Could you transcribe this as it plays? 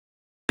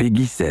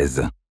Peggy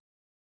 16.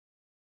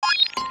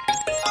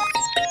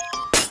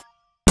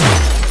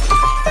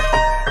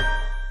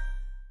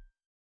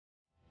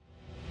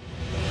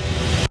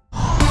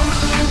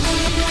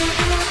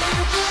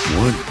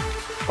 What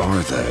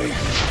are they?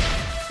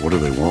 What do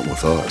they want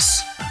with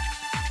us?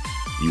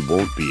 You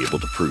won't be able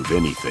to prove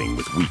anything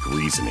with weak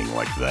reasoning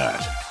like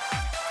that.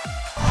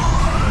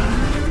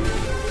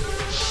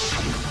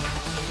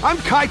 I'm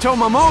Kaito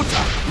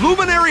Momota,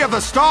 Luminary of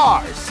the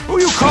Stars. Who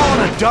you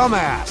calling a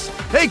dumbass?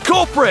 Hey,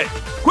 culprit!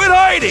 Quit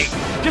hiding!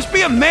 Just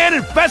be a man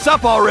and fess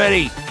up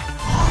already!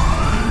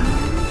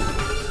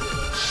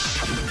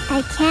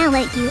 I can't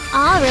let you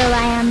all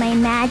rely on my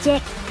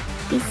magic.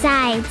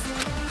 Besides,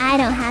 I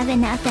don't have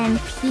enough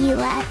MP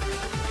left.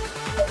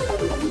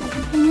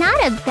 I'm not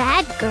a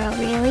bad girl,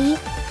 really.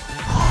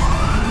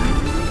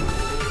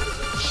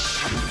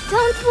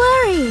 Don't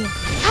worry.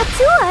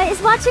 Atua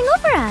is watching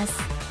over us.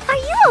 Are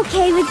you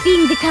okay with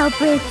being the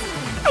culprit?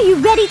 Are you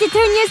ready to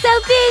turn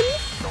yourself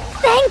in?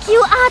 Thank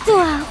you,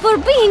 Atua, for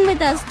being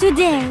with us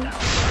today.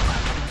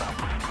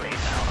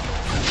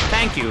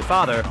 Thank you,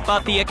 Father,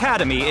 but the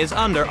Academy is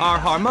under our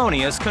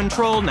harmonious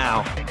control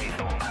now.